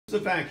The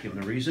vacuum.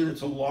 The reason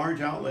it's a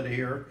large outlet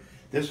here,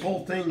 this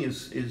whole thing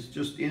is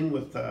just in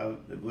with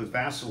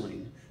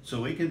Vaseline,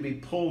 so it can be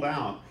pulled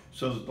out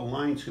so that the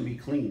lines can be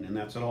clean, and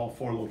that's at all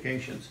 4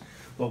 locations.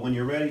 But when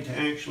you're ready to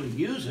actually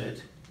use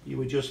it, you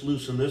would just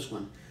loosen this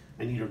one.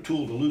 I need a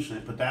tool to loosen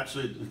it, but that's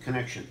the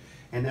connection.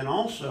 And then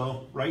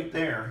also, right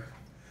there,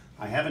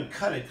 I haven't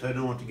cut it because I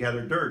don't want to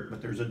gather dirt,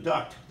 but there's a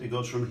duct that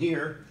goes from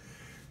here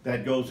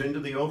that goes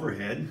into the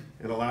overhead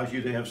and allows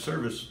you to have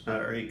service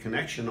or a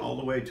connection all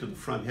the way to the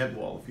front head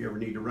wall if you ever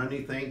need to run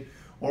anything,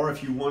 or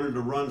if you wanted to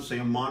run, say,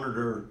 a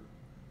monitor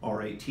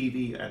or a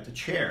TV at the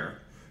chair,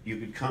 you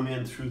could come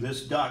in through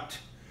this duct,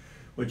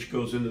 which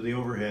goes into the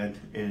overhead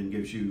and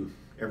gives you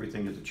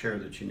everything at the chair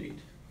that you need.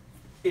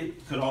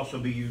 It could also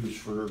be used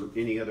for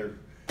any other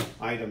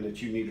item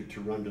that you needed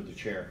to run to the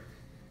chair.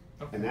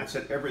 Okay. And that's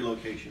at every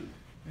location.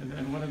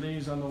 And what are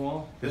these on the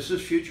wall? This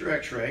is future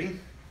X-ray.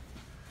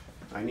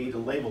 I need to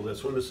label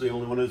this one. This is the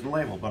only one that isn't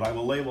labeled, but I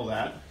will label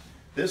that.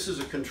 This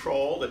is a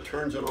control that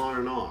turns it on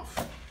and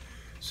off.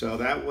 So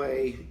that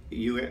way,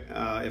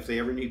 if they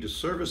ever need to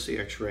service the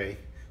X-ray,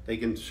 they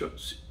can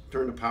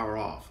turn the power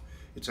off.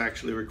 It's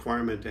actually a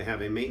requirement to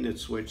have a maintenance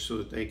switch so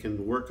that they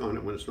can work on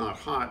it when it's not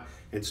hot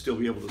and still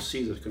be able to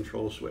see the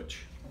control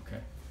switch.